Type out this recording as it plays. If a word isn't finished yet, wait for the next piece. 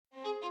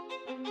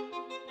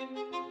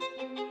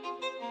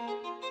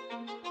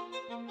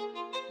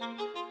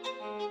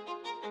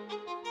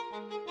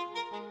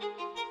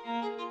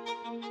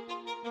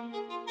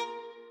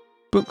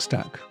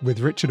Bookstack with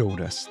Richard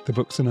Aldous, the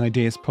Books and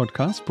Ideas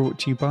podcast brought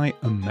to you by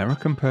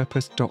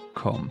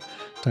AmericanPurpose.com.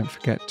 Don't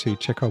forget to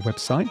check our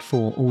website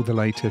for all the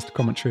latest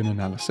commentary and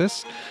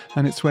analysis,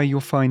 and it's where you'll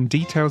find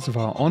details of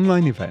our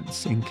online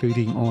events,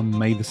 including on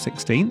May the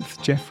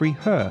 16th, Jeffrey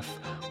Hirth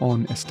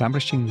on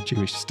Establishing the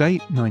Jewish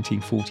State,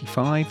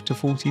 1945 to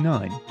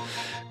 49.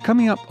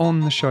 Coming up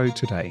on the show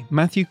today,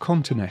 Matthew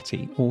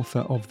Continetti, author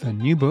of the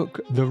new book,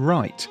 The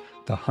Right,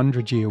 The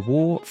 100-Year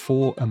War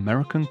for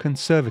American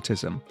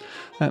Conservatism.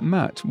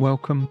 Matt,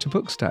 welcome to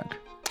Bookstack.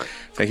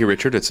 Thank you,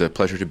 Richard. It's a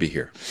pleasure to be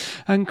here.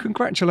 And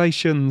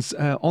congratulations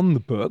on the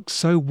book.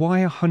 So why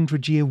a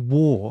 100-year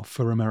war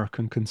for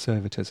American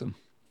conservatism?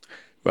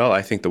 Well,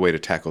 I think the way to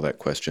tackle that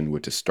question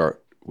would to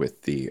start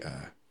with the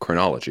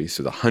chronology,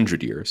 so the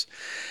 100 years.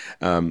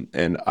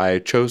 And I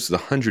chose the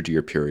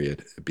 100-year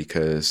period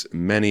because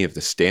many of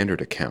the standard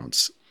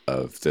accounts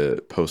of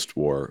the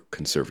post-war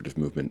conservative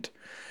movement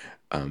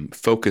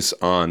focus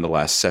on the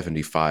last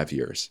 75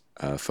 years,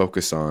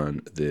 focus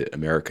on the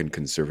American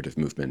conservative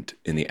movement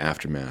in the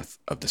aftermath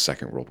of the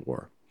Second World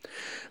War.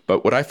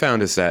 But what I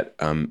found is that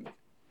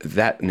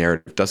that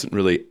narrative doesn't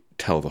really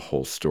tell the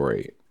whole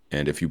story.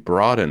 And if you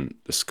broaden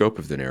the scope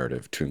of the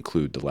narrative to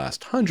include the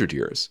last 100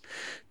 years,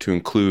 to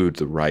include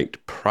the right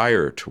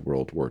prior to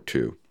World War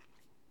II,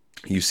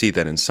 you see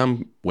that in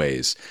some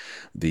ways,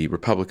 the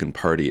Republican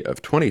Party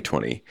of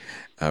 2020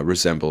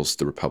 resembles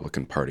the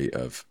Republican Party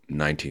of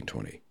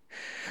 1920.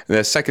 And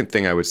the second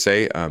thing I would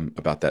say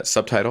about that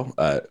subtitle,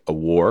 a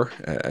war,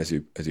 as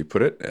you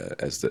put it,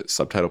 as the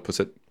subtitle puts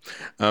it,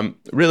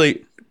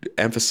 really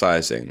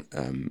emphasizing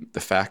the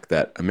fact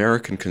that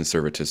American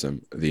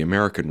conservatism, the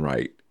American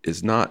right,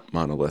 is not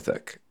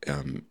monolithic.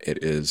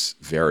 It is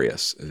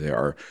various. There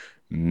are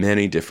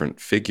many different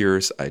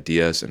figures,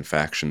 ideas, and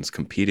factions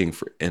competing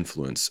for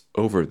influence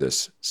over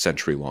this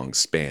century-long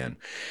span.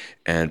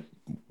 And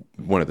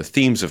one of the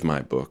themes of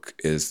my book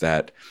is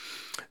that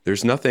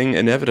there's nothing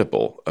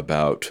inevitable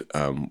about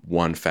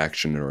one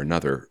faction or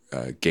another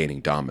gaining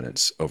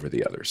dominance over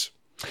the others.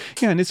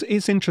 Yeah, and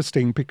it's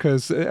interesting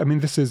because I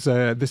mean this is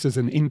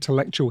an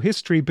intellectual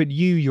history, but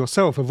you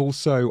yourself have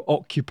also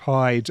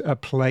occupied a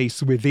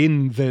place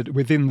within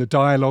the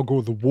dialogue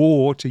or the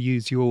war, to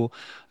use your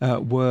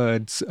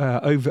words,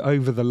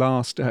 over the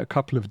last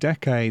couple of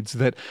decades.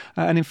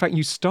 And in fact,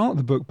 you start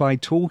the book by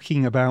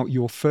talking about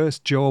your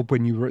first job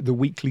when you were at the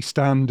Weekly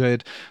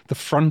Standard, the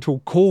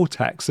frontal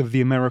cortex of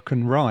the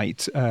American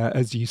right,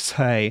 as you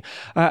say,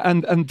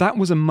 and that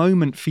was a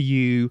moment for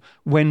you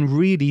when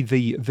really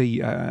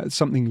the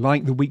something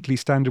like the Weekly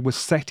Standard was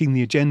setting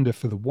the agenda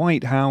for the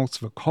White House,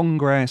 for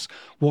Congress,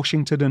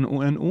 Washington,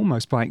 and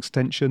almost by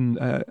extension,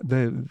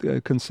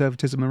 the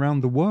conservatism around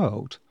the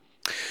world.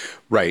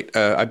 Right.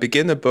 I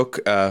begin the book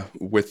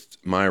with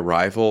my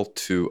arrival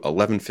to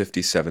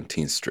 1150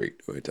 17th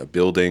Street, a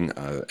building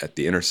at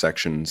the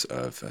intersections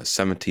of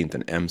 17th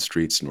and M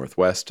Streets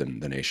Northwest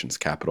and the nation's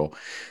capital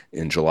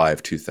in July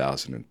of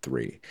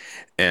 2003.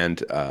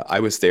 And I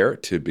was there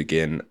to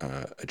begin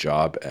a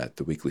job at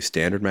the Weekly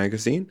Standard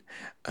magazine,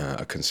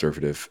 a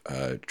conservative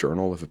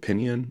journal of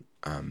opinion.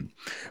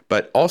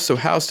 But also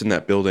housed in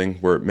that building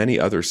were many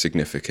other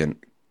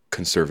significant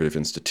conservative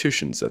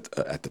institutions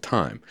at the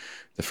time.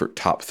 The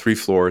top three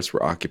floors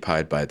were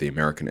occupied by the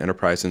American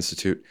Enterprise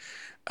Institute,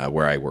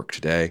 where I work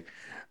today.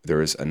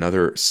 There is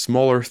another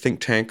smaller think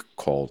tank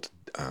called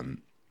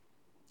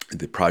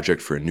the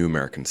Project for a New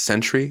American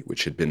Century,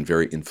 which had been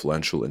very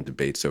influential in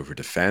debates over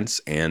defense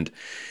and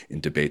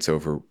in debates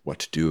over what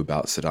to do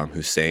about Saddam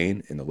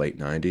Hussein in the late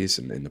 90s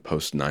and in the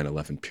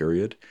post-9/11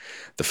 period.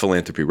 The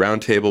Philanthropy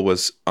Roundtable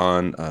was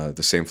on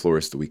the same floor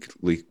as the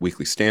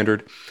Weekly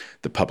Standard.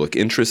 The Public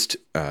Interest,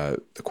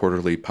 the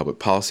quarterly public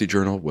policy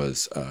journal,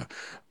 was a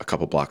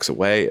couple blocks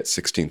away at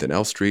 16th and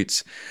L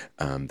Streets.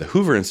 The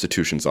Hoover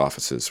Institution's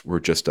offices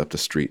were just up the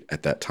street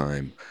at that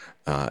time,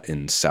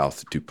 in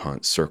South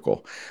DuPont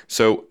Circle.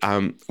 So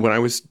when I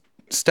was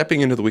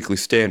stepping into the Weekly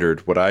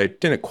Standard, what I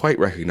didn't quite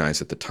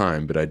recognize at the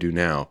time, but I do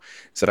now,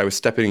 is that I was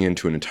stepping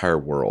into an entire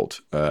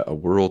world, a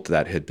world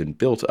that had been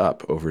built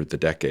up over the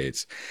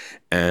decades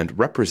and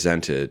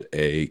represented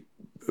the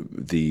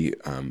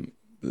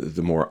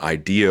more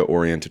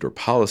idea-oriented or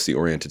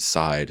policy-oriented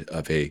side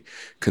of a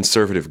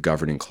conservative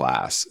governing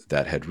class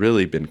that had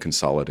really been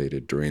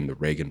consolidated during the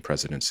Reagan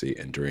presidency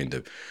and during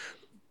the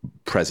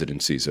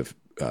presidencies of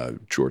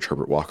George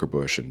Herbert Walker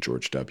Bush and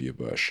George W.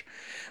 Bush.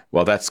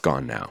 Well, that's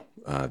gone now.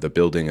 The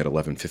building at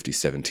 1150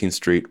 17th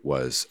Street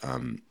was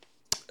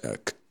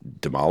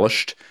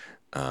demolished.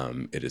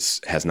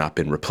 It has not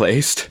been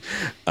replaced.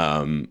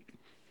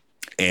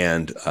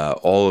 And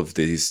all of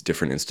these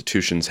different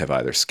institutions have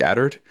either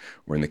scattered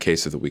or, in the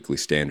case of the Weekly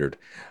Standard,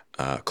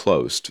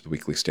 closed. The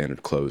Weekly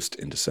Standard closed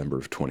in December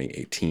of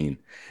 2018.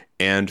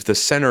 And the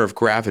center of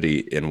gravity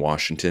in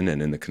Washington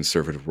and in the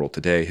conservative world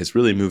today has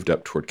really moved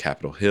up toward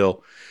Capitol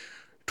Hill,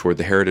 toward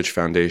the Heritage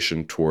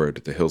Foundation,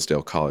 toward the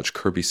Hillsdale College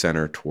Kirby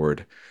Center,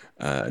 toward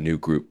a new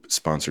group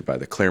sponsored by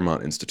the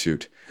Claremont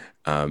Institute,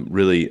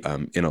 really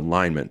in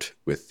alignment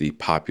with the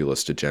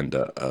populist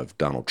agenda of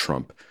Donald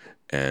Trump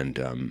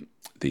and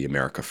the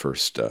America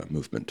First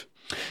movement.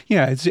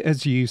 Yeah,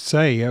 as you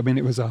say, I mean,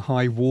 it was a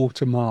high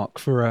watermark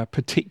for a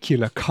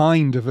particular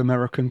kind of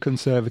American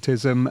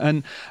conservatism,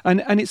 and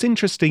it's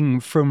interesting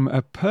from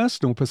a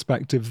personal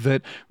perspective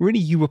that really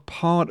you were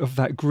part of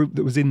that group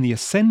that was in the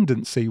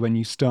ascendancy when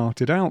you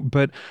started out.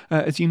 But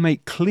as you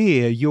make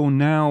clear, you're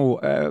now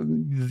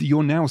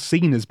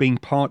seen as being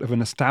part of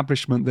an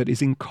establishment that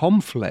is in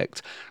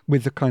conflict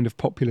with the kind of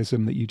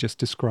populism that you just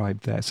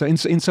described there. So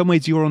in some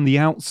ways, you're on the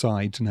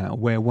outside now,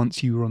 where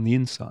once you were on the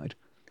inside.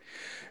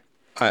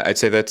 I'd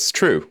say that's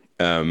true.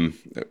 I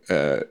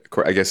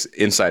guess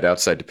inside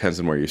outside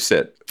depends on where you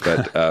sit,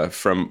 but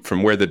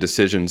from where the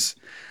decisions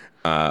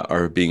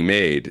are being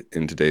made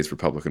in today's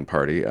Republican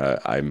Party,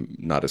 I'm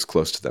not as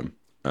close to them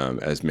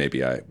as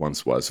maybe I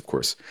once was. Of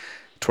course,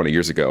 20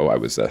 years ago, I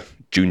was a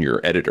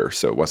junior editor,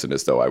 so it wasn't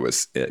as though I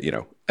was,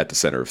 at the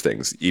center of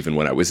things, even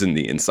when I was in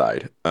the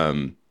inside.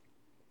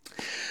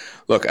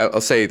 Look,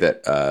 I'll say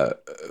that a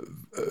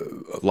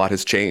lot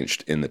has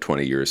changed in the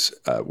 20 years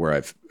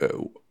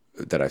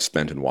that I've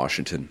spent in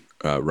Washington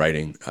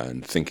writing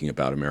and thinking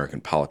about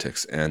American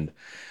politics. And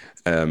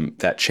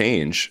that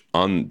change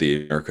on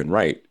the American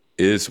right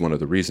is one of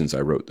the reasons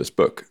I wrote this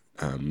book.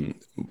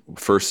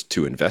 First,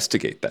 to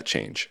investigate that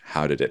change.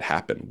 How did it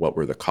happen? What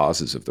were the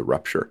causes of the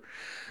rupture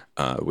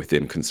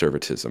within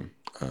conservatism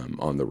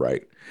on the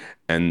right?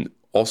 And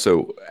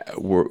also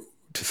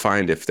to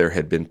find if there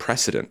had been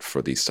precedent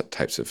for these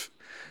types of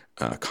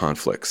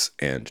conflicts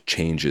and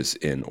changes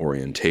in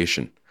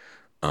orientation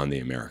on the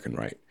American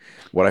right.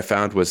 What I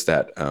found was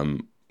that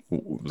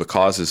the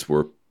causes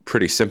were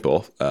pretty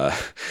simple: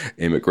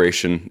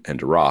 immigration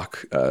and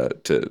Iraq,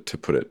 to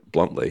put it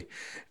bluntly,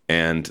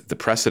 and the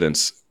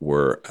precedents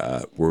were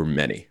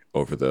many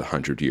over the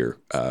 100-year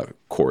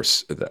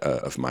course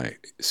of my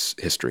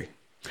history.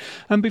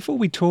 And before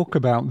we talk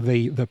about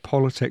the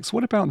politics,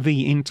 what about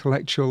the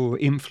intellectual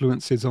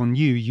influences on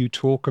you? You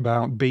talk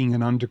about being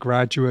an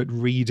undergraduate,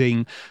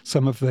 reading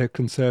some of the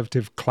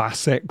conservative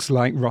classics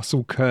like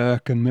Russell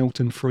Kirk and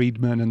Milton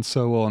Friedman and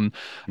so on.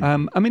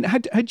 I mean,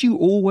 had you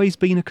always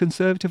been a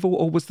conservative,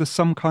 or was there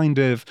some kind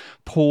of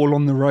Paul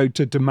on the road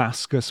to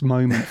Damascus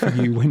moment for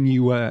you when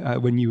you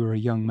were a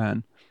young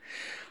man?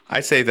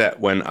 I say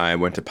that when I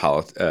went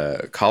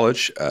to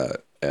college,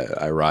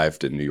 I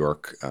arrived in New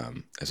York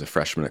as a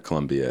freshman at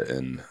Columbia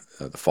in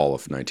the fall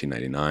of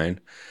 1999.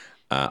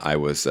 I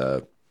was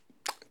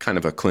kind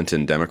of a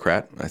Clinton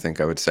Democrat, I think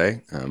I would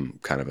say,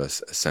 kind of a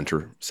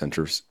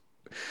center's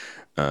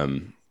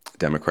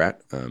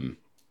Democrat. In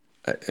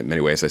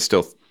many ways, I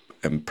still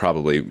am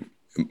probably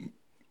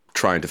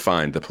trying to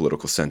find the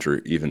political center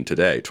even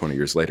today, 20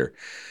 years later.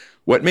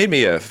 What made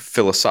me a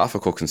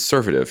philosophical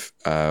conservative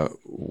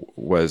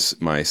was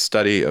my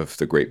study of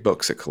the great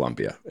books at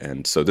Columbia.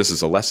 And so this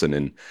is a lesson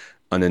in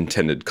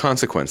unintended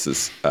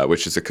consequences,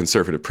 which is a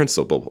conservative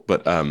principle.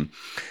 But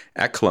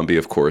at Columbia,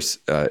 of course,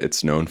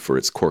 it's known for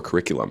its core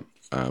curriculum,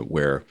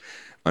 where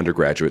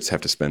undergraduates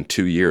have to spend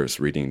 2 years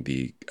reading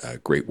the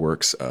great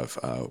works of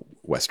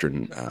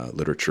Western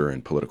literature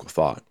and political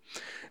thought.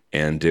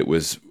 And it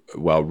was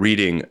while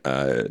reading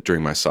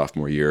during my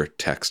sophomore year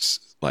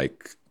texts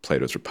like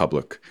Plato's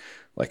Republic,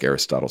 like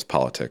Aristotle's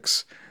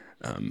Politics,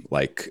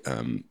 like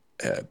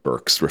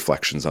Burke's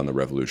Reflections on the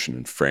Revolution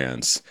in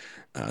France,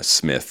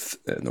 Smith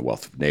and the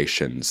Wealth of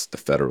Nations, the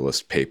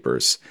Federalist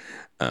Papers.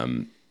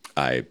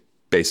 I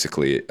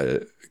basically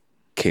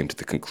came to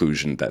the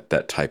conclusion that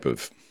that type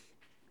of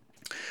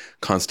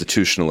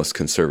constitutionalist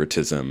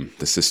conservatism,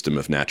 the system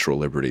of natural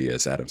liberty,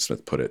 as Adam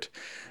Smith put it,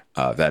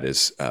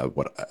 those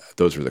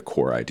are the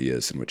core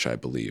ideas in which I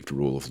believed: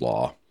 rule of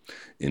law,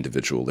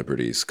 individual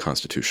liberties,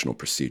 constitutional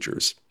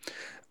procedures.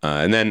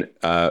 And then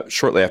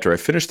shortly after I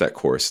finished that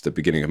course, the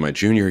beginning of my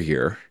junior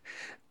year,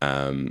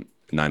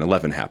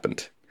 9/11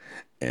 happened.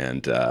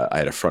 And I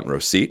had a front row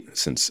seat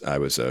since I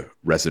was a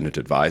resident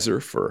advisor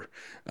for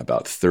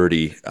about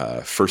 30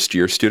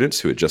 first-year students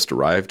who had just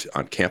arrived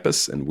on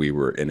campus. And we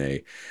were in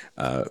a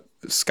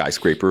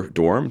skyscraper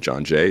dorm,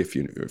 John Jay, if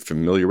you're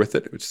familiar with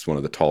it, which is one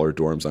of the taller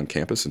dorms on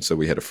campus. And so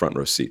we had a front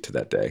row seat to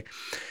that day.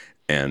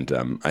 And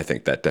I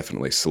think that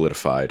definitely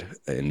solidified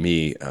in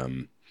me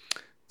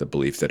the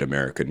belief that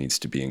America needs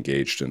to be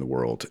engaged in the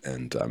world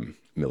and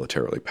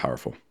militarily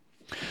powerful.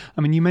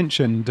 I mean, you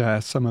mentioned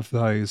some of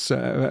those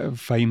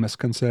famous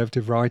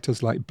conservative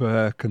writers like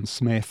Burke and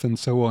Smith and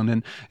so on,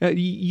 and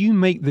you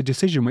make the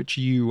decision, which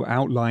you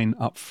outline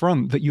up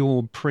front, that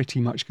you're pretty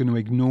much going to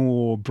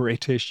ignore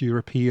British,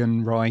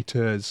 European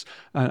writers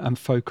and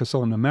focus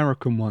on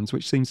American ones,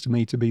 which seems to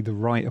me to be the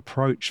right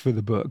approach for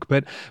the book.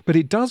 But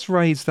it does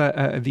raise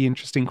the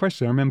interesting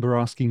question. I remember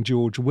asking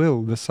George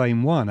Will the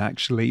same one,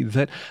 actually,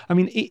 that, I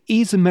mean,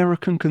 is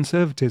American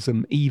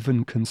conservatism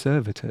even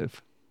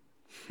conservative?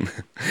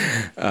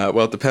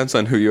 Well, it depends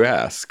on who you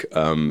ask.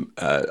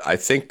 I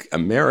think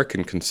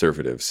American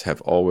conservatives have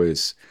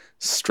always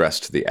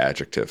stressed the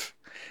adjective.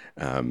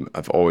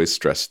 I've always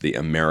stressed the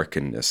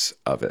Americanness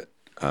of it,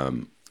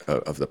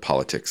 of the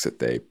politics that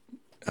they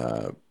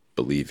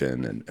believe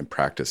in and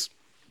practice.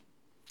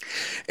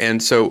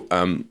 And so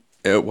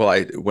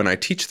When I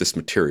teach this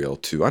material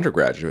to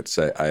undergraduates,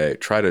 I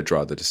try to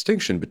draw the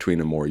distinction between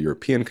a more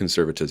European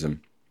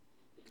conservatism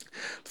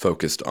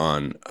focused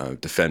on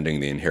defending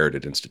the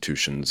inherited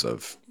institutions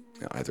of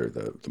either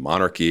the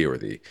monarchy or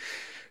the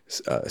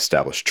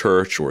established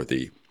church or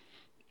the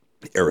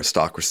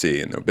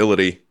aristocracy and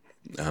nobility,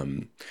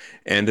 and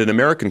an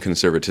American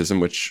conservatism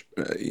which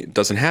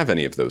doesn't have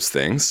any of those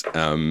things.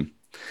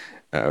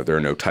 There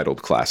are no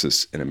titled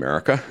classes in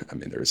America. I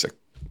mean, there's a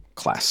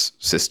class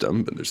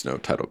system, but there's no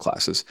titled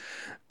classes.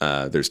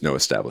 There's no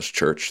established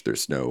church.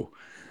 There's no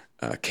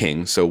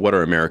king. So what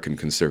are American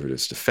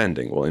conservatives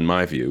defending? Well, in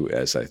my view,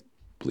 as I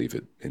believe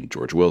it in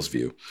George Will's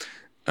view,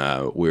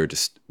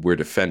 we're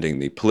defending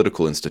the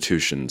political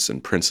institutions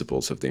and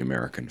principles of the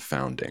American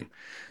founding,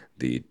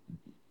 the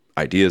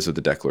ideas of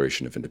the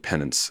Declaration of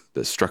Independence,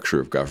 the structure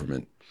of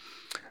government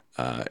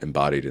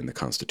embodied in the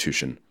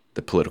Constitution,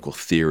 the political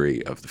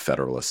theory of the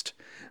Federalist.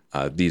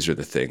 These are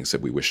the things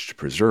that we wish to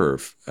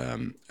preserve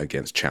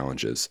against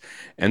challenges.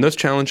 And those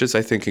challenges,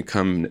 I think, can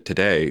come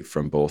today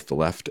from both the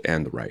left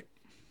and the right.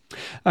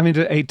 I mean,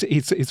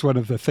 it's one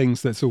of the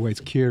things that's always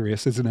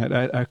curious, isn't it?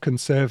 A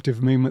conservative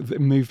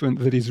movement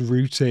that is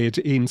rooted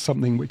in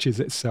something which is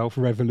itself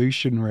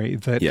revolutionary.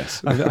 That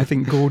yes. I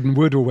think Gordon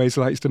Wood always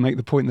likes to make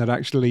the point that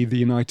actually the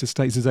United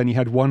States has only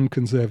had one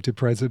conservative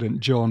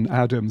president, John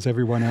Adams.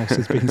 Everyone else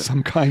has been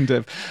some kind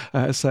of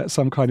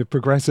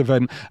progressive,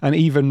 and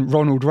even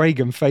Ronald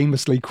Reagan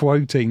famously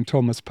quoting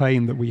Thomas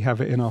Paine that we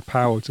have it in our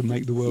power to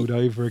make the world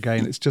over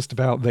again. It's just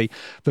about the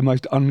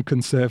most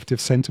unconservative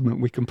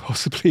sentiment we can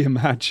possibly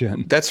imagine.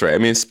 That's right. I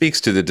mean, it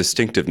speaks to the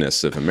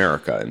distinctiveness of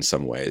America in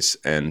some ways.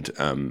 And,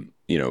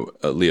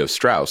 Leo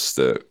Strauss,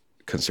 the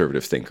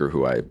conservative thinker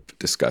who I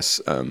discuss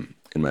in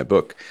my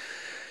book,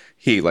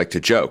 he liked to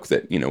joke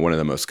that, one of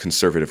the most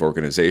conservative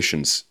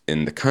organizations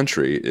in the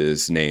country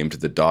is named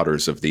the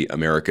Daughters of the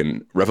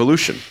American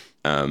Revolution.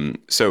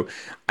 So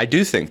I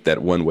do think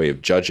that one way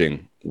of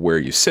judging where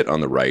you sit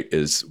on the right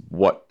is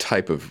what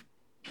type of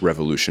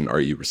revolution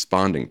are you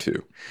responding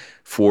to?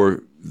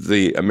 For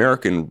the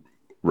American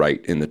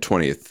right in the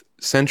 20th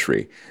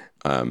century,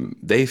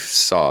 they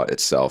saw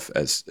themselves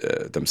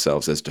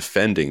as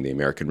defending the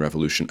American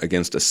Revolution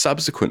against a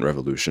subsequent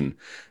revolution,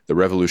 the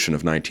Revolution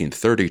of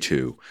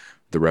 1932,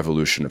 the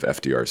revolution of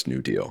FDR's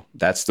New Deal.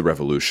 That's the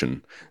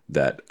revolution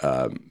that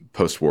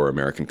post-war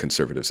American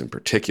conservatives in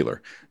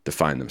particular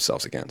define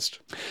themselves against.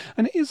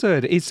 And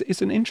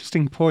it's an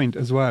interesting point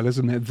as well,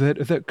 isn't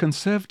it, that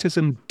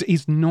conservatism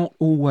is not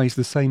always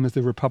the same as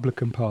the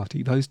Republican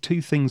Party. Those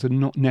two things are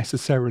not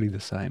necessarily the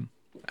same.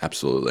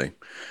 Absolutely.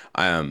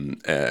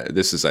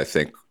 This is, I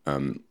think,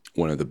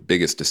 one of the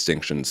biggest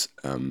distinctions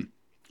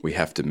we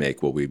have to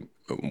make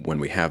when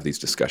we have these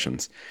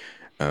discussions.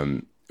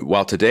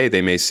 While today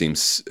they may seem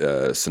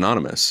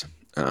synonymous,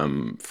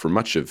 for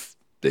much of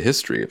the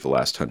history of the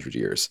last 100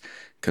 years,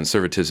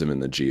 conservatism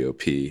and the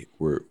GOP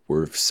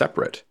were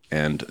separate,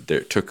 and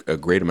there took a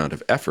great amount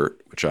of effort,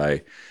 which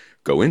I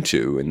go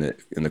into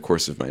in the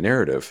course of my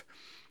narrative,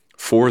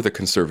 for the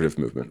conservative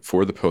movement,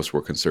 for the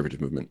post-war conservative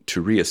movement,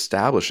 to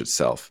reestablish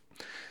itself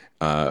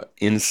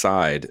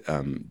inside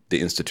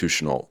the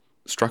institutional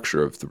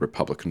structure of the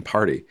Republican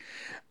Party.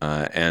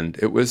 And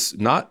it was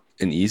not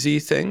an easy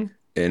thing,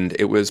 and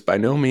it was by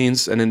no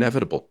means an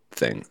inevitable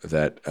thing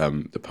that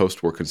the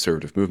post-war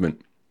conservative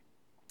movement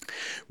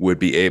would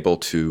be able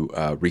to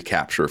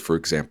recapture, for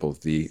example,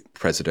 the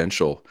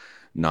presidential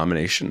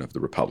nomination of the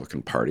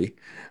Republican Party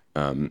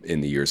in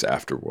the years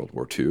after World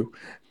War II.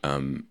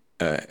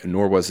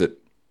 Nor was it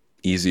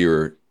easy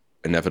or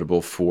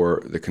inevitable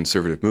for the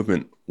conservative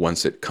movement,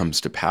 once it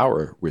comes to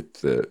power with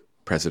the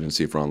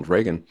presidency of Ronald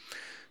Reagan,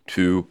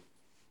 to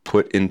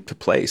put into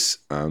place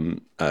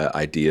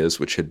ideas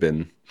which had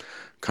been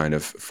kind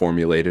of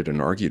formulated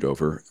and argued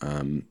over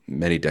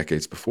many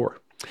decades before.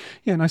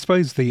 Yeah, and I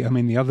suppose the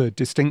other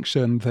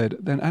distinction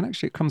and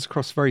actually it comes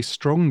across very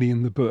strongly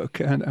in the book,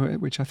 and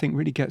which I think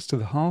really gets to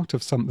the heart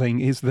of something,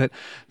 is that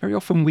very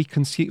often we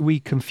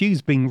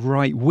confuse being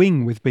right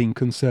wing with being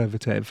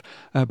conservative,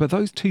 but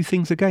those two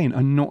things again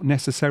are not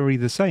necessarily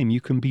the same.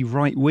 You can be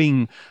right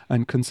wing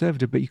and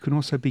conservative, but you can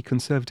also be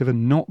conservative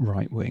and not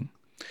right wing.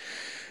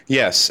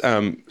 Yes.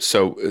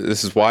 So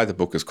this is why the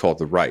book is called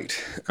The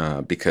Right,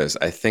 because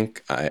I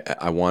think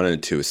I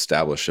wanted to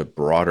establish a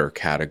broader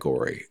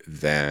category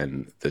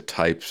than the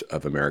types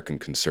of American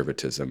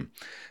conservatism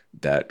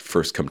that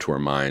first come to our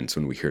minds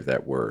when we hear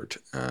that word.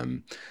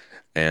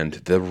 And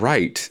the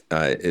right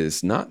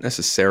is not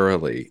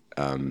necessarily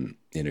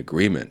in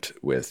agreement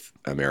with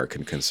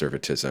American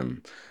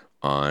conservatism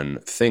on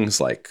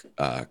things like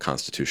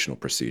constitutional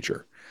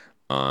procedure,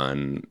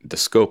 on the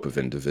scope of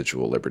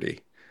individual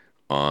liberty,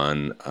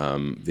 on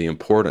the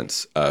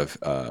importance of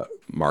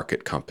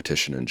market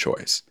competition and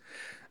choice.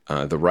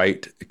 The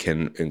right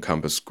can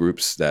encompass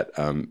groups that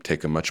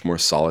take a much more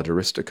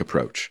solidaristic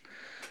approach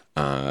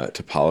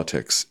to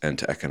politics and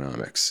to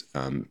economics.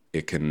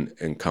 It can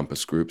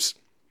encompass groups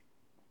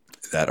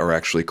that are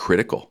actually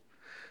critical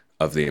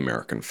of the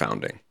American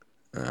founding.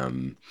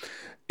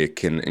 It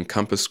can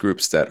encompass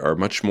groups that are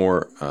much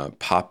more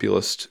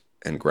populist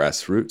and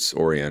grassroots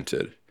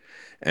oriented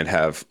and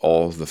have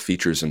all the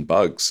features and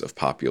bugs of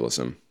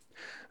populism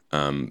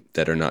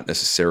that are not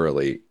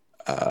necessarily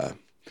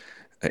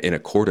in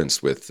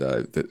accordance with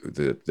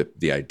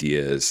the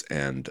ideas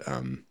and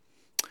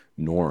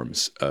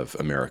norms of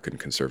American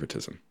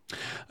conservatism.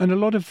 And a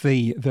lot of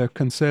the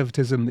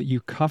conservatism that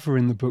you cover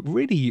in the book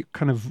really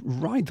kind of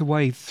right the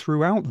way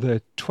throughout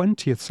the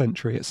 20th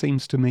century. It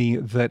seems to me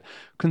that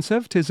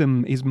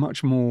conservatism is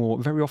much more,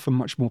 very often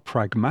much more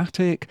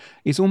pragmatic,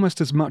 is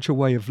almost as much a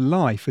way of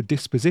life, a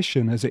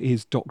disposition, as it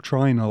is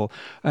doctrinal.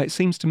 It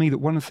seems to me that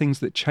one of the things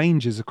that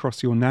changes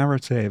across your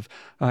narrative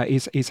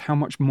is how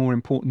much more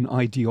important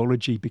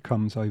ideology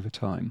becomes over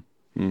time.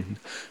 Mm-hmm.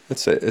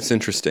 It's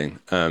interesting.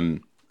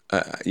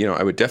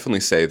 I would definitely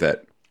say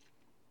that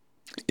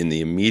in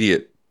the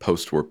immediate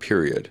post-war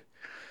period,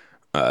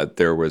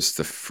 there was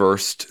the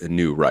first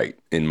new right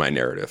in my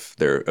narrative.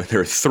 There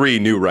are three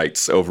new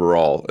rights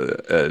overall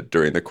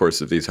during the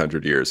course of these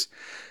 100 years.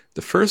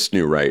 The first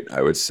new right,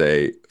 I would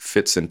say,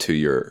 fits into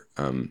your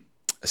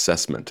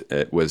assessment.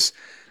 It was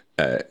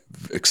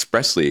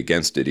expressly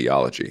against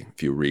ideology.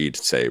 If you read,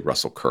 say,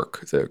 Russell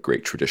Kirk, the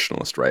great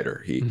traditionalist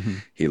writer,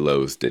 he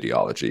loathed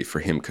ideology. For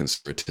him,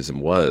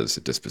 conservatism was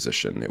a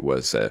disposition. It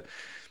was an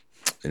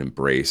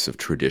embrace of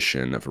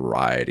tradition, a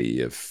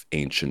variety of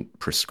ancient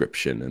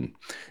prescription, and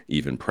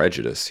even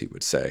prejudice, he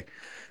would say.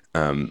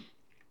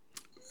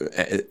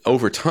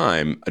 Over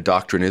time, a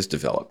doctrine is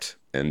developed,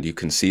 and you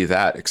can see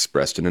that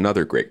expressed in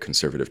another great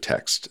conservative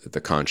text,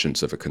 The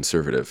Conscience of a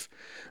Conservative,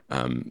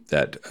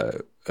 that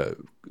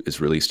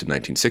is released in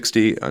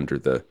 1960 under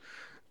the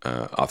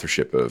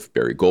authorship of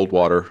Barry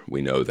Goldwater.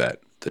 We know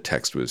that the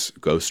text was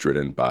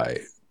ghostwritten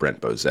by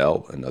Brent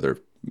Bozell, another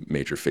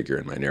major figure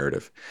in my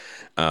narrative,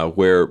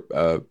 where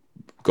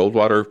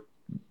Goldwater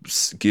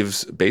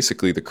gives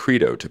basically the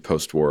credo to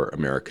post-war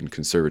American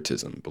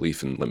conservatism: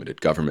 belief in limited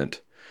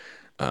government,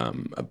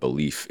 a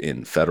belief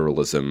in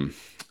federalism,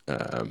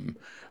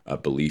 a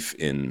belief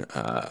in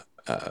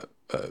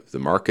the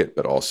market,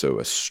 but also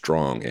a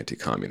strong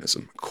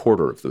anti-communism. A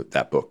quarter of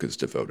that book is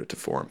devoted to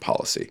foreign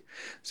policy.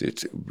 So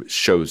it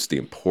shows the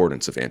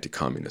importance of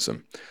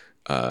anti-communism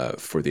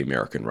for the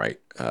American right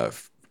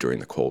during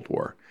the Cold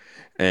War.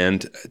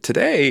 And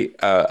today,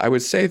 I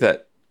would say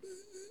that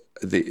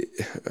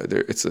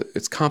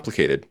it's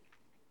complicated.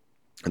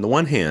 On the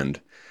one hand,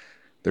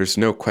 there's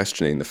no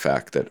questioning the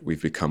fact that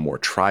we've become more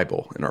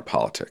tribal in our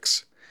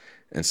politics.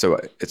 And so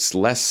it's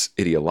less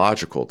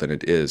ideological than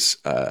it is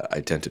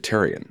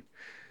identitarian.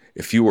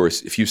 If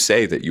you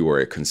say that you are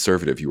a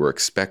conservative, you are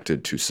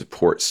expected to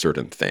support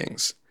certain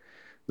things.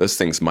 Those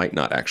things might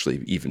not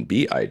actually even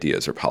be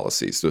ideas or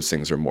policies. Those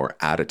things are more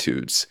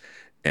attitudes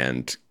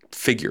and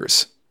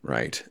figures,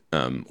 right?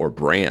 Or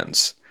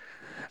brands.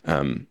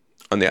 On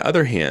the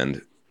other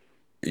hand,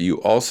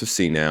 you also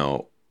see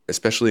now,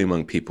 especially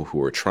among people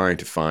who are trying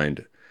to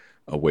find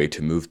a way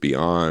to move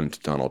beyond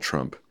Donald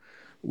Trump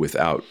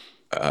without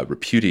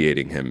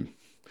repudiating him,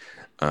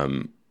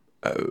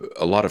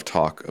 a lot of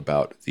talk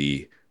about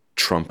the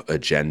Trump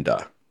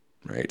agenda,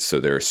 right? So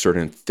there are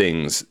certain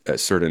things,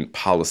 certain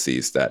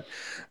policies that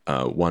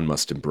one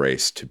must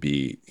embrace to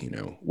be,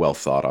 well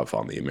thought of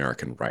on the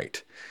American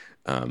right.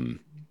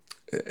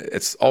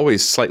 It's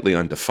always slightly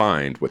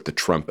undefined what the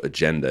Trump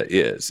agenda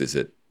is. Is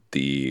it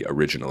the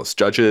originalist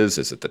judges?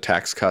 Is it the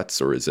tax cuts?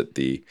 Or is it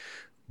the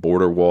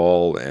border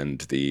wall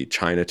and the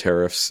China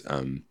tariffs?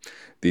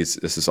 This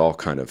is all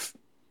kind of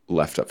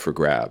left up for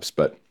grabs.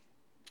 But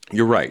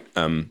you're right.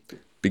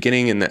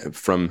 Beginning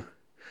from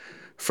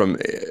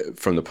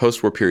the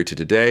post-war period to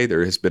today,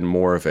 there has been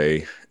more of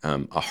a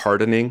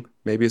hardening,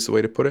 maybe is the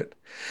way to put it.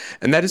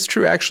 And that is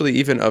true actually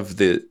even of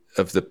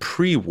the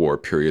pre-war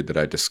period that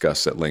I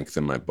discuss at length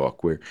in my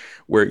book, where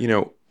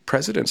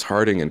Presidents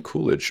Harding and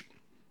Coolidge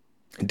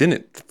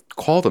didn't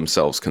call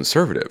themselves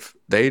conservative.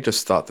 They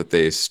just thought that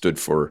they stood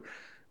for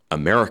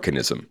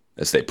Americanism,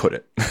 as they put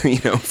it.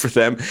 For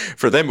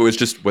them it was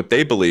just what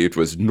they believed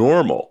was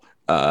normal.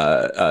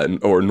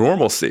 Or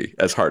normalcy,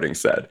 as Harding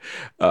said.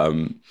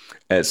 And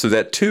so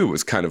that too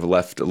was kind of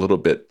left a little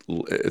bit,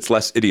 it's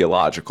less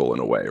ideological in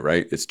a way,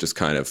 right? It's just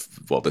kind of,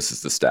 well, this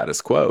is the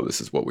status quo. This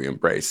is what we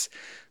embrace.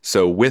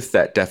 So with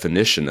that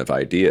definition of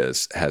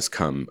ideas has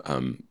come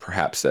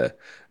perhaps a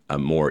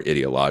more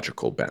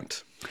ideological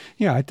bent.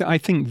 Yeah, I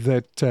think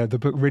that the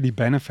book really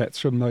benefits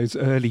from those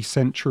early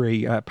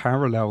century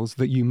parallels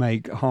that you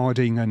make,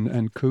 Harding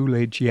and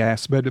Coolidge,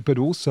 yes, but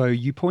also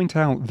you point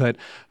out that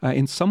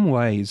in some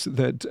ways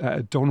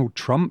that Donald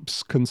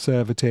Trump's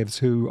conservatives,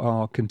 who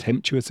are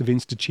contemptuous of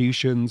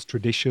institutions,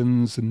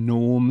 traditions, and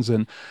norms,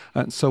 and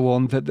so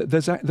on, that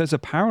there's a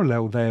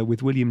parallel there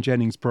with William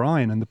Jennings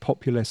Bryan and the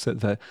populists at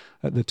the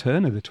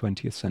turn of the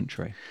 20th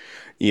century.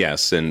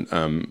 Yes, and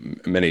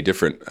many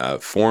different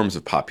forms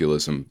of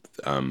populism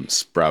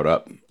sprout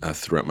up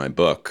throughout my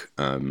book.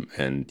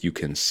 And you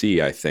can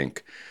see, I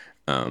think,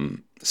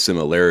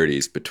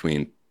 similarities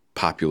between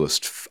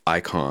populist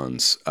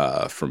icons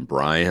from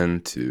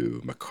Bryan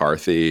to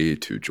McCarthy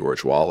to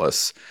George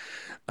Wallace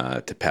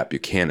to Pat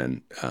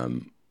Buchanan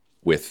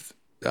with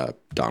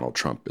Donald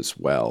Trump as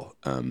well.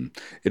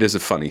 It is a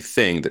funny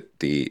thing that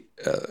the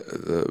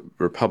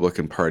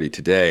Republican Party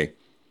today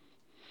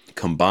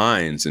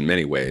combines in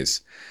many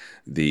ways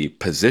the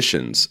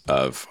positions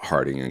of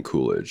Harding and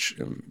Coolidge,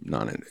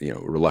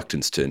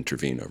 reluctance to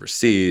intervene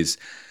overseas,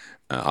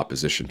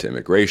 opposition to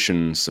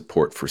immigration,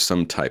 support for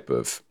some type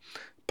of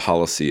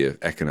policy of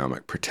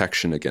economic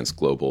protection against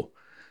global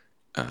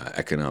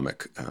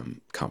economic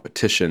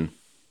competition,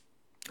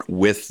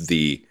 with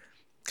the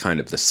kind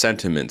of the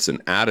sentiments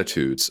and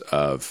attitudes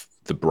of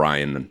the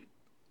Bryan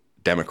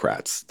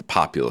Democrats, the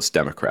populist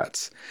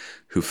Democrats,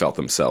 who felt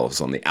themselves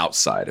on the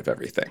outside of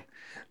everything,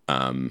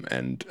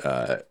 and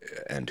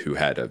who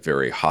had a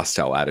very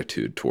hostile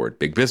attitude toward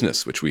big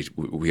business, which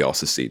we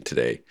also see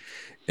today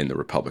in the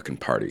Republican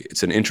Party.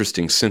 It's an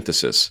interesting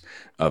synthesis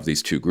of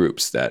these two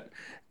groups that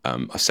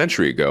a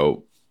century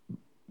ago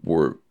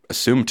were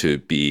assumed to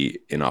be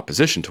in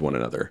opposition to one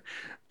another,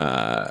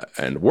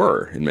 and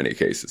were in many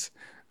cases.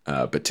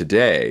 But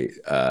today,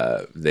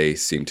 they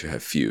seem to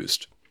have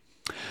fused.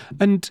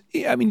 And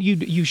I mean,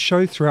 you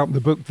show throughout the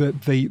book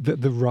that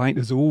the right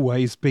has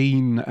always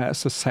been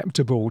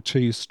susceptible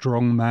to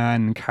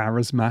strongman,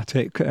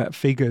 charismatic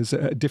figures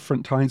at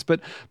different times,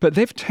 but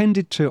they've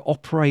tended to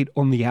operate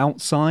on the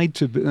outside,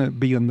 to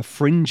be on the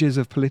fringes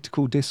of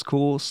political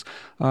discourse.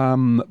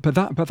 But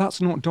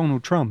that's not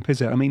Donald Trump, is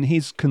it? I mean,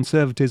 his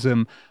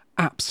conservatism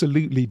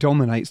absolutely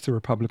dominates the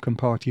Republican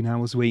Party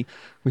now, as we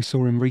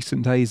saw in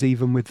recent days,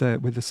 even with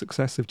the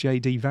success of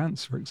J.D.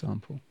 Vance, for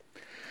example.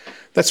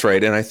 That's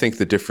right. And I think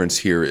the difference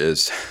here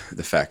is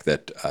the fact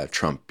that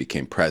Trump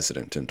became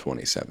president in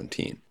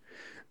 2017.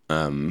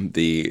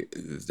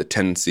 The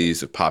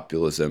tendencies of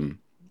populism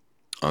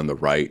on the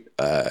right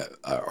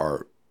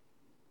are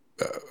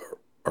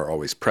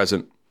always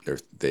present.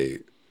 They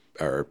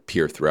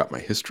appear throughout my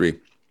history.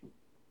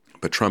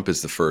 But Trump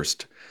is the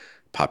first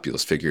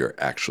populist figure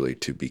actually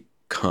to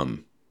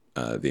become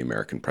the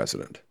American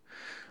president.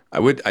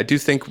 I do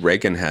think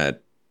Reagan had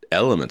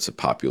elements of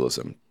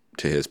populism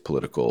to his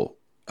political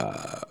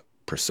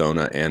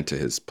persona and to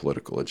his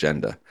political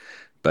agenda,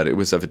 but it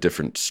was of a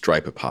different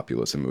stripe of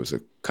populism. It was a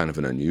kind of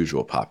an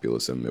unusual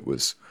populism. It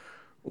was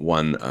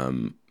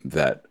one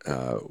that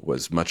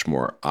was much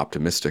more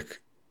optimistic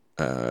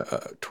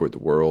toward the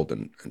world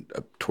and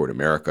toward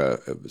America.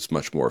 It was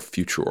much more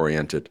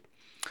future-oriented,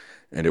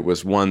 and it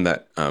was one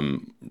that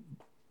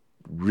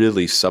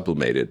really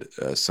sublimated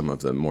some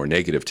of the more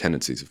negative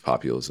tendencies of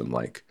populism,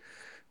 like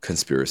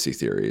conspiracy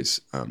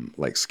theories,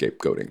 like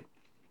scapegoating.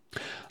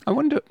 I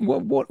wonder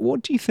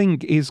what do you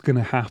think is going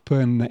to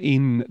happen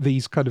in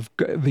these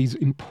these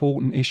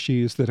important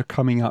issues that are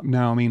coming up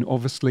now? I mean,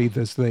 obviously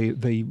there's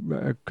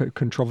the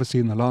controversy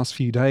in the last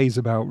few days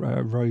about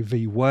Roe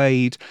v.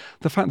 Wade,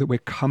 the fact that we're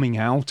coming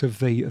out of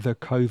the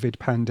COVID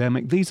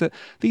pandemic. These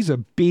are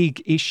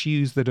big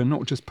issues that are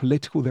not just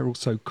political; they're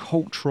also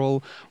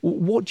cultural.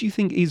 What do you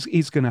think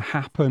is going to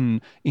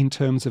happen in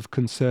terms of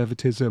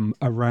conservatism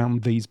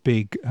around these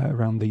big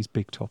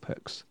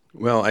topics?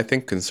 Well, I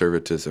think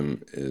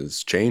conservatism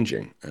is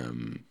changing.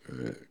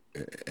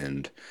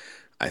 And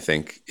I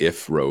think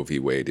if Roe v.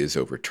 Wade is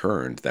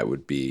overturned, that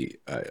would be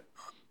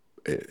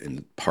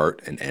in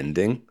part an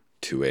ending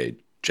to a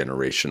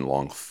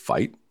generation-long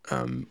fight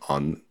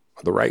on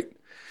the right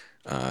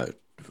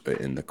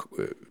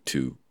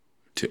to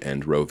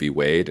end Roe v.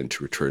 Wade and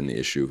to return the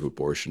issue of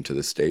abortion to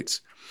the states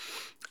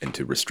and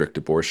to restrict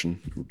abortion,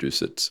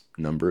 reduce its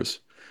numbers.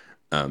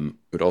 It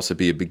would also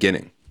be a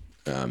beginning.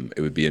 It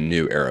would be a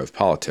new era of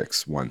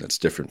politics, one that's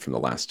different from the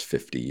last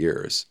 50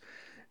 years.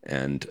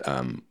 And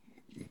of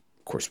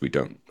course, we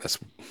don't. That's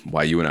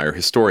why you and I are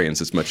historians.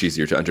 It's much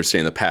easier to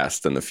understand the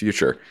past than the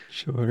future.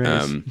 Sure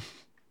is.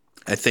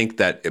 I think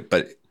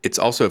but it's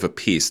also of a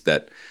piece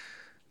that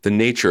the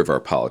nature of our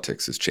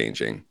politics is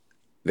changing.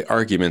 The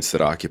arguments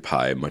that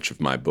occupy much of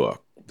my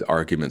book, the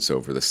arguments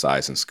over the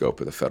size and scope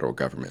of the federal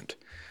government,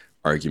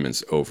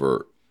 arguments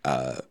over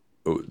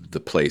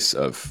the place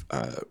of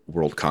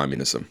world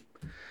communism,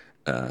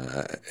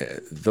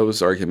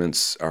 those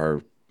arguments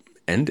are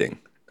ending.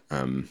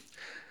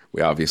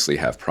 We obviously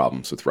have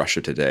problems with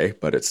Russia today,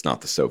 but it's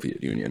not the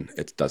Soviet Union.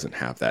 It doesn't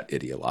have that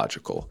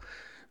ideological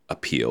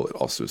appeal. It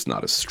also is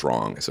not as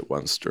strong as it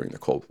was during the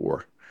Cold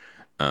War.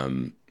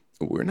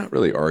 We're not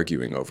really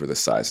arguing over the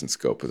size and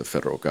scope of the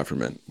federal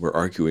government. We're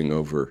arguing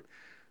over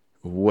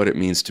what it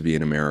means to be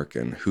an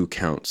American, who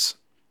counts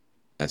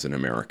as an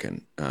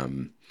American,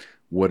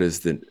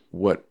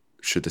 what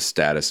should the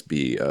status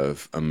be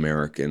of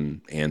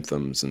American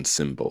anthems and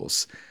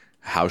symbols?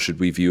 How should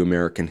we view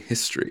American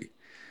history?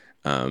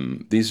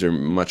 These are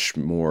much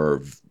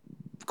more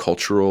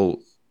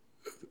cultural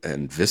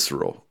and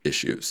visceral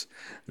issues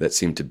that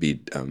seem to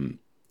be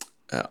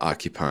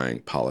occupying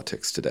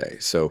politics today.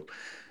 So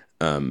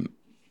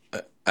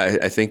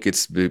I think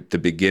it's the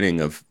beginning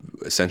of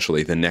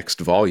essentially the next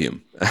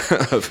volume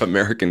of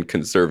American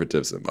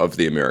conservatism, of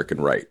the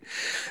American right.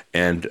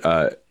 And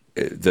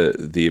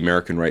the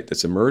American right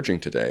that's emerging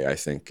today, I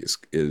think,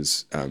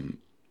 is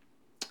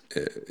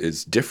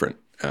different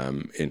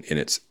in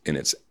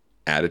its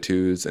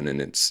attitudes and in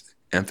its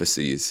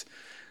emphases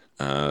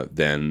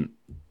than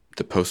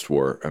the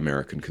post-war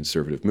American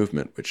conservative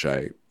movement, which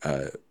I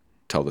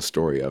tell the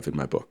story of in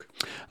my book.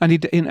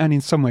 And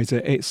in some ways,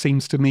 it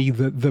seems to me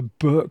that the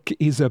book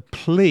is a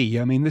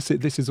plea. I mean, this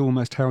is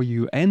almost how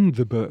you end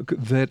the book,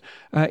 that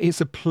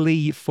it's a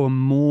plea for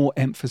more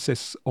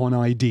emphasis on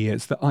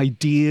ideas, that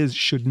ideas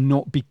should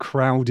not be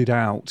crowded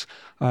out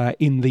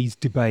in these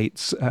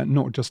debates,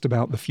 not just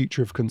about the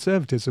future of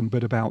conservatism,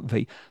 but about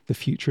the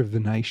future of the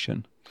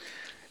nation.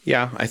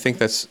 Yeah, I think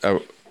that's a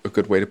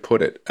good way to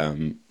put it.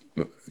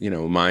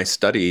 My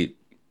study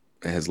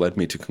has led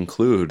me to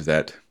conclude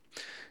that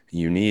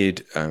you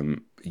need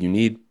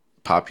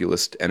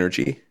populist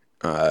energy,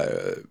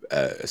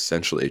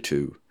 essentially,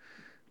 to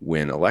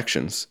win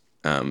elections.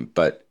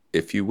 But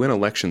if you win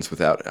elections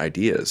without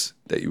ideas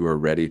that you are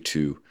ready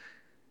to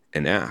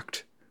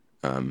enact,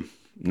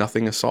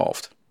 nothing is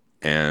solved.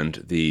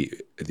 And the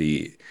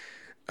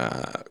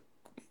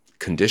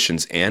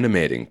conditions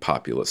animating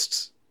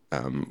populists,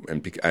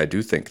 and I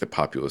do think that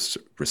populists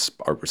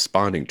are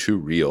responding to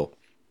real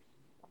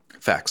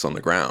facts on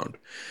the ground.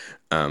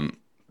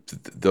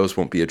 Those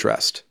won't be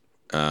addressed,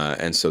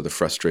 and so the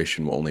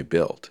frustration will only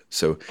build.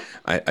 So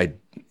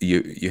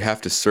you have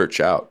to search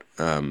out,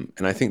 and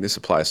I think this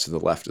applies to the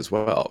left as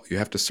well. You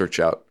have to search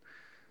out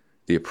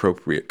the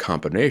appropriate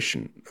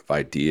combination of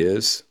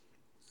ideas,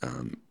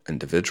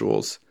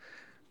 individuals,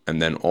 and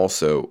then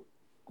also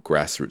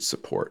grassroots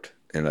support.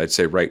 And I'd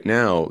say right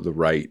now the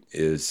right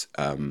is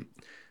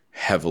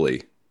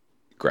heavily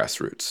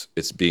grassroots.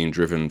 It's being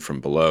driven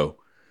from below.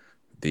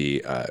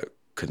 The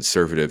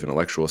conservative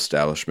intellectual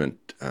establishment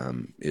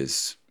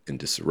is in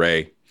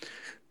disarray.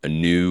 A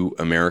new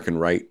American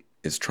right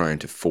is trying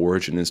to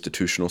forge an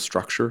institutional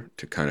structure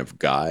to kind of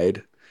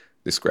guide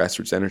this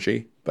grassroots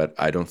energy, but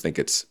I don't think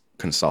it's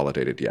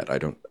consolidated yet. I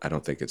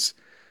don't think it's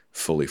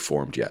fully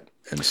formed yet.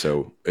 And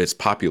so it's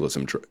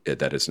populism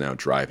that is now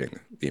driving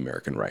the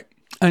American right.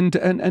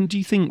 And do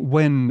you think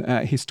when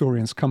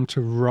historians come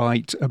to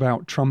write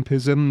about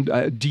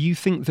Trumpism, do you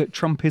think that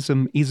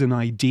Trumpism is an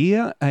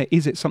idea?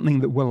 Is it something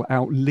that will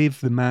outlive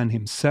the man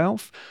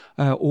himself?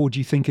 Or do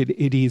you think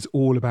it is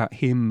all about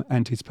him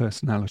and his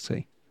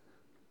personality?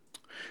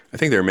 I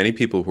think there are many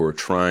people who are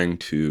trying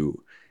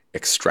to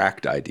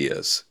extract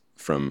ideas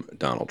from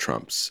Donald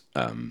Trump's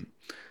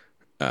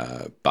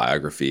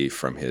biography,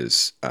 from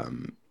his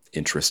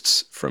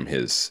interests, from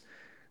his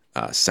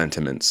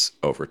sentiments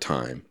over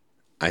time.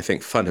 I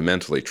think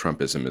fundamentally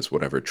Trumpism is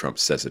whatever Trump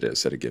says it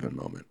is at a given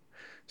moment.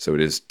 So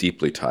it is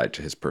deeply tied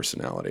to his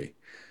personality.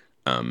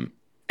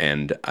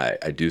 And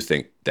I do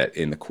think that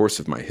in the course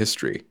of my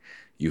history,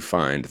 you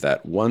find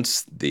that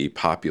once the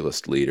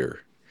populist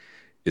leader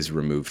is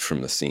removed from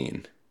the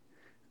scene,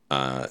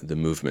 the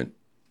movement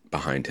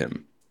behind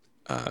him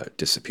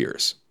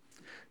disappears.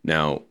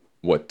 Now,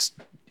 what's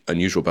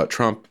unusual about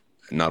Trump,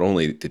 not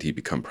only did he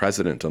become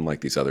president,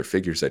 unlike these other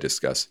figures I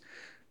discuss,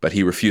 but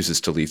he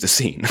refuses to leave the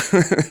scene.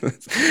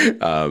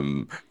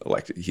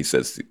 He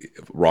says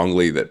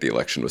wrongly that the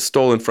election was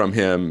stolen from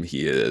him.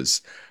 He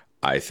is,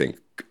 I think,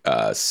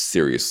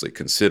 seriously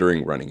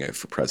considering running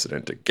for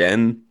president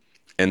again.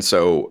 And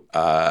so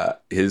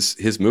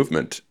his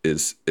movement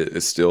is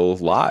still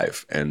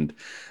live. And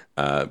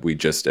we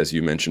just, as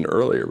you mentioned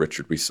earlier,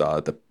 Richard, we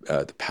saw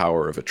the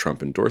power of a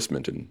Trump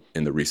endorsement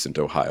in the recent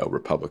Ohio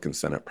Republican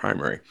Senate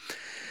primary.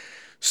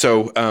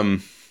 So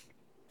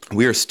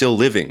we are still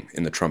living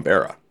in the Trump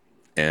era.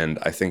 And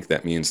I think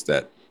that means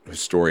that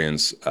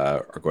historians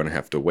are going to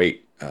have to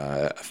wait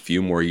a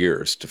few more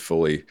years to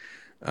fully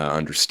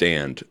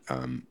understand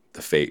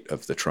the fate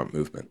of the Trump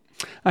movement.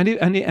 And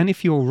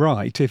if you're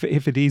right,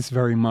 if it is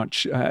very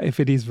much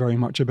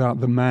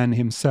about the man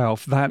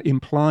himself, that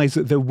implies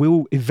that there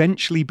will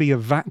eventually be a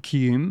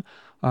vacuum.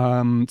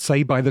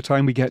 Say by the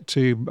time we get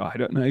to, I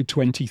don't know,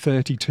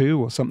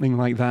 2032 or something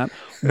like that.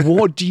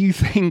 What do you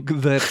think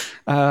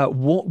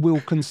what will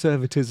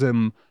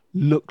conservatism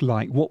look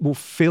like? What will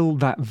fill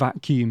that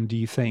vacuum, do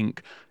you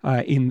think,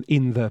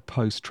 in the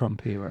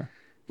post-Trump era?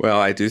 Well,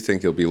 I do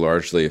think it'll be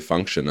largely a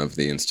function of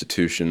the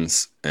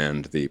institutions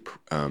and the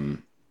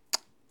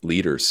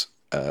leaders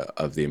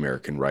of the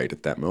American right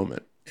at that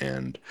moment.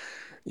 And,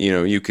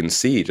 you can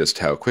see just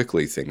how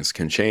quickly things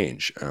can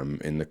change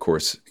in the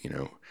course,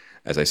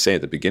 as I say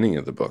at the beginning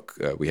of the book,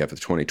 we have the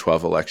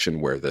 2012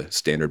 election where the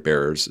standard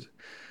bearers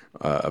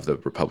of the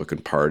Republican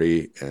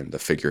Party and the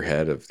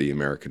figurehead of the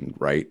American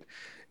right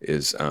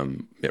is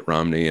Mitt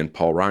Romney and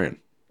Paul Ryan.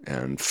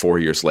 And 4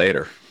 years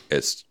later,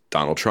 it's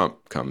Donald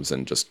Trump comes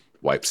and just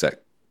wipes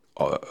that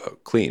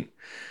clean.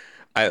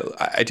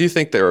 I do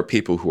think there are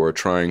people who are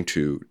trying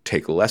to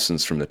take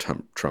lessons from the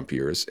Trump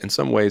years, in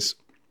some ways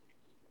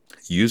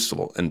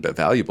useful and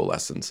valuable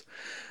lessons,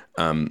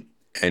 and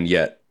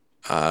yet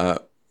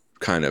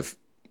kind of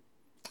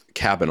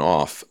cabin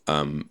off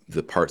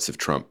the parts of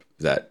Trump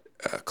that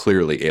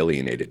clearly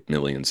alienated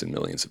millions and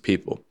millions of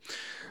people.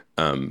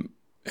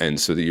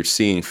 And so that you're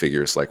seeing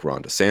figures like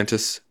Ron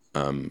DeSantis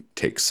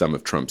take some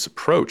of Trump's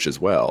approach as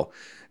well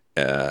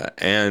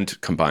and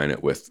combine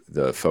it with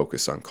the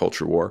focus on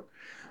culture war.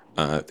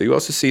 You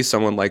also see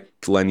someone like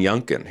Glenn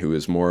Youngkin, who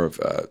is more of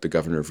the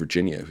governor of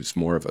Virginia, who's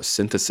more of a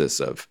synthesis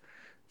of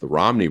the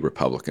Romney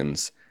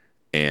Republicans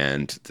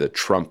and the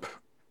Trump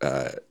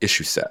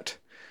issue set.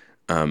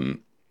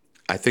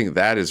 I think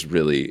that is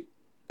really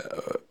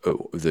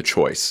the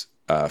choice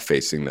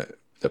facing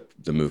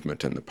the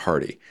movement and the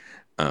party.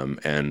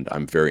 And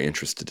I'm very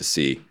interested to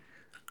see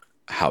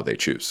how they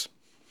choose.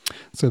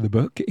 So the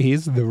book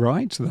is The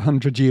Right, The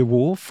 100-Year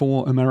War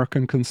for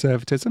American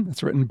Conservatism.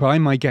 It's written by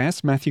my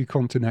guest, Matthew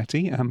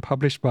Continetti, and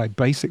published by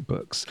Basic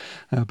Books.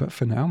 But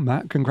for now,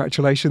 Matt,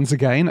 congratulations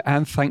again,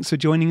 and thanks for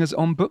joining us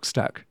on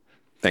Bookstack.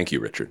 Thank you,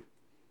 Richard.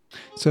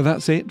 So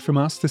that's it from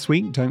us this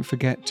week. Don't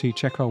forget to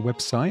check our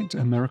website,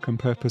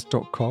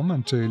 americanpurpose.com,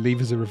 and to leave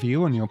us a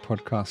review on your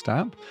podcast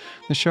app.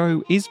 The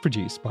show is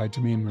produced by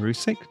Damir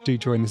Marusik. Do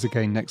join us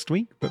again next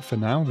week. But for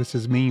now, this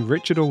is me,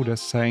 Richard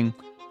Aldous, saying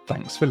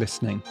thanks for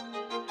listening.